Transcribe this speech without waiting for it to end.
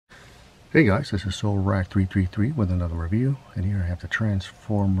Hey guys, this is SoulRack333 with another review, and here I have the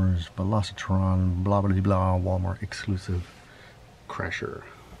Transformers Velocitron blah blah blah Walmart exclusive Crasher.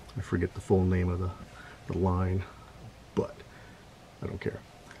 I forget the full name of the line, but I don't care.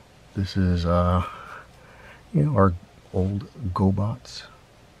 This is our old Gobots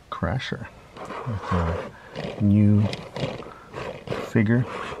Crasher with a new figure.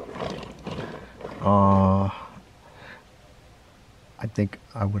 I think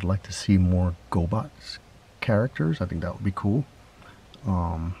I would like to see more Gobots characters. I think that would be cool.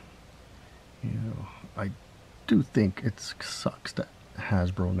 I do think it sucks that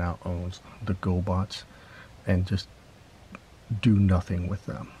Hasbro now owns the Gobots and just do nothing with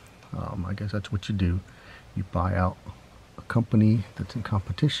them. I guess that's what you do. You buy out a company that's in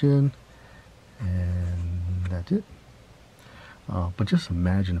competition, and that's it. But just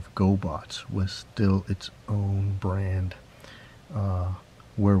imagine if Gobots was still its own brand.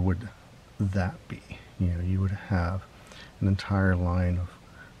 Where would that be? You would have an entire line of,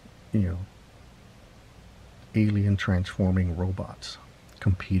 alien transforming robots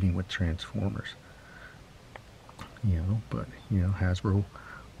competing with Transformers. But Hasbro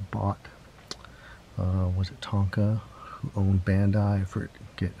bought, was it Tonka, who owned Bandai? I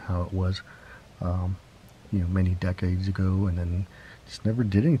forget how it was, many decades ago, and then just never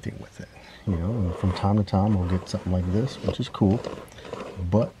did anything with it. And from time to time we'll get something like this, which is cool,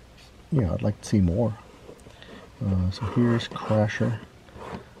 but I'd like to see more. So here's Crasher.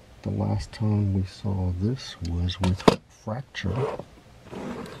 The last time we saw this was with Fracture.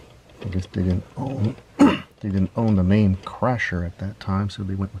 I guess they didn't own the name Crasher at that time, so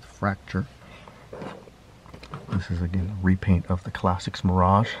they went with Fracture. This is again a repaint of the Classics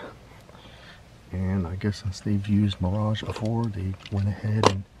Mirage, and I guess since they've used Mirage before, they went ahead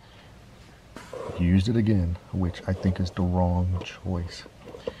and used it again, which I think is the wrong choice.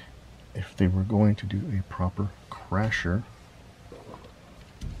 If they were going to do a proper Crasher,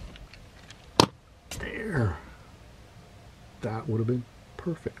 that would have been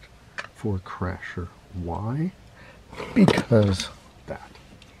perfect for a Crasher. Why? Because that.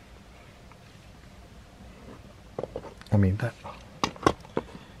 I mean, that.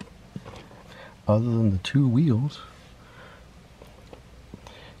 Other than the two wheels,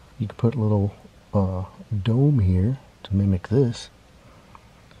 you could put a little dome here to mimic this.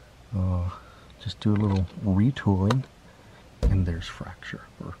 Just do a little retooling, and there's Fracture,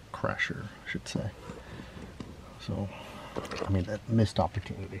 or Crasher, I should say. So, I mean, that missed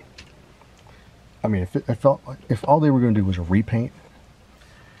opportunity. I mean, if all they were going to do was a repaint,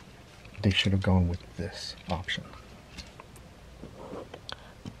 they should have gone with this option.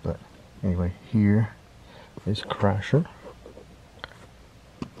 But anyway, here is Crasher.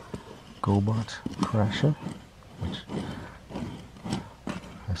 Gobots Crasher, which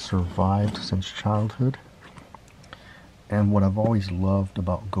has survived since childhood. And what I've always loved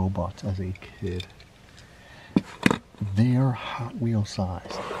about Gobots as a kid, they are Hot Wheel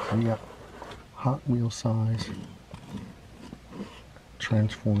size. We got Hot Wheel size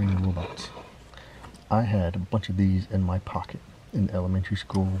transforming robots. I had a bunch of these in my pocket in elementary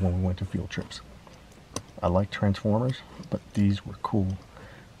school when we went to field trips. I like Transformers, but these were cool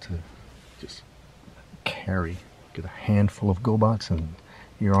to just carry. Get a handful of Gobots and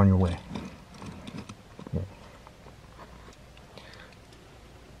you're on your way.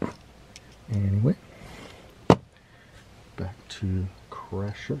 Anyway, back to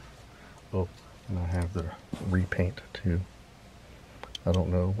Crasher. Oh, and I have the repaint too. I don't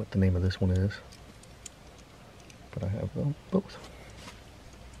know what the name of this one is, but I have them both.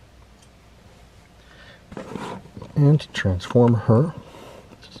 And to transform her,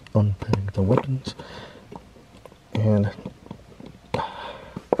 just unpeg the weapons, and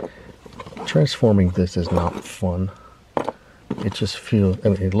transforming this is not fun. It just feels, I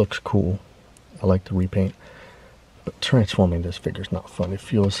mean, it looks cool. I like the repaint, but transforming this figure is not fun. It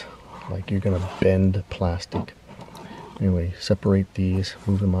feels like you're gonna bend plastic. Anyway, separate these,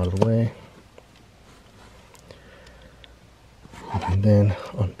 move them out of the way, and then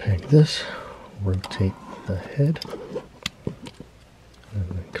unpeg this, rotate the head, and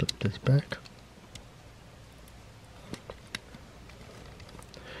then clip this back.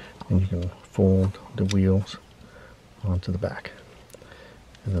 And you can fold the wheels onto the back.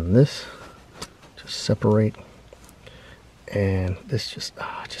 And then this, just separate, and this just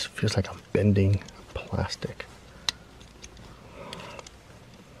feels like I'm bending plastic.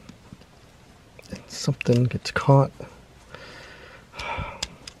 And something gets caught.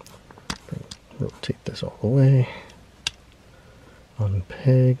 Rotate this all the way.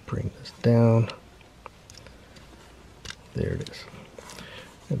 Unpeg, bring this down. There it is.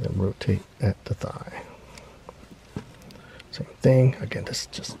 and then rotate at the thigh. Same thing. Again, this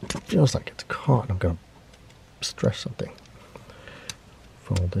just feels like it's caught. I'm going to stress something.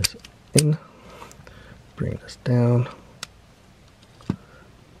 Fold this in, bring this down,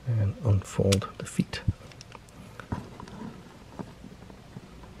 and unfold the feet.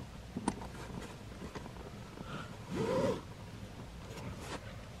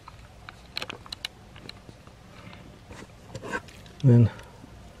 Then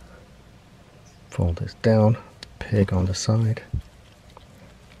fold this down, peg on the side,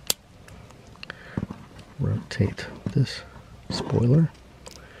 rotate this spoiler,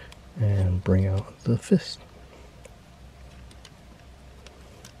 and bring out the fist.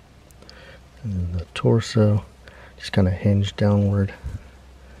 And then the torso, just kind of hinge downward,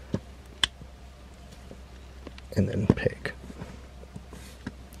 and then peg.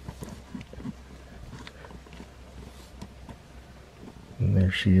 And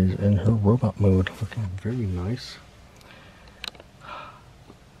there she is in her robot mode, looking very nice. A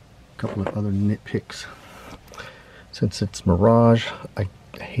couple of other nitpicks. Since it's Mirage, I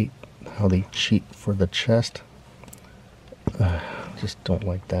hate how they cheat for the chest. Just don't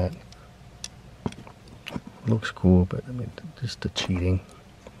like that. Looks cool, but I mean, just the cheating.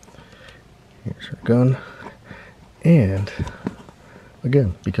 Here's her gun. And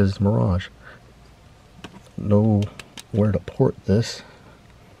again, because it's Mirage, know where to port this.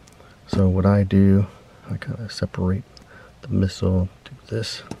 So what I do, I kind of separate the missile, do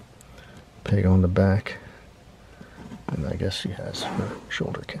this, peg on the back, and I guess she has her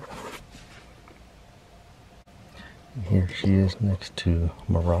shoulder cap. And here she is next to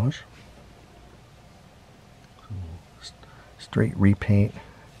Mirage. So, straight repaint,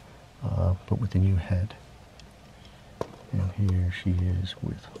 but with a new head. And here she is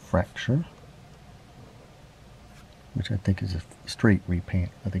with Fracture, which I think is a straight repaint.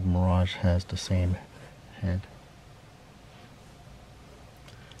 I think Mirage has the same head.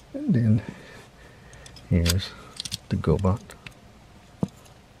 And then here's the Gobot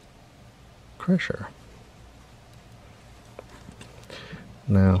Crusher.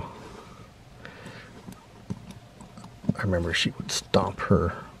 Now, I remember she would stomp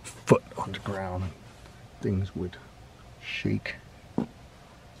her foot on the ground and things would shake.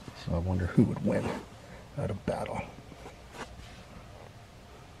 So I wonder who would win out of battle.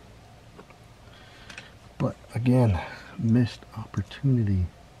 But again, missed opportunity.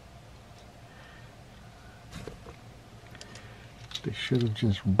 They should have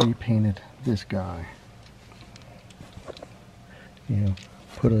just repainted this guy. You know,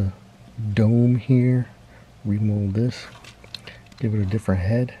 put a dome here, remold this, give it a different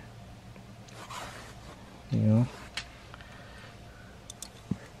head. You know,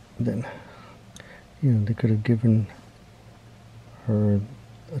 then, you know, they could have given her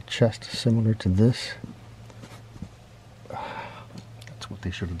a chest similar to this. That's what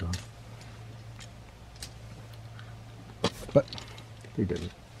they should have done. But they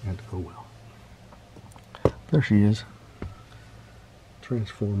didn't, and oh well. There she is.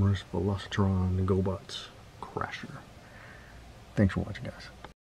 Transformers, Velocitron, and Gobots Crasher. Thanks for watching, guys.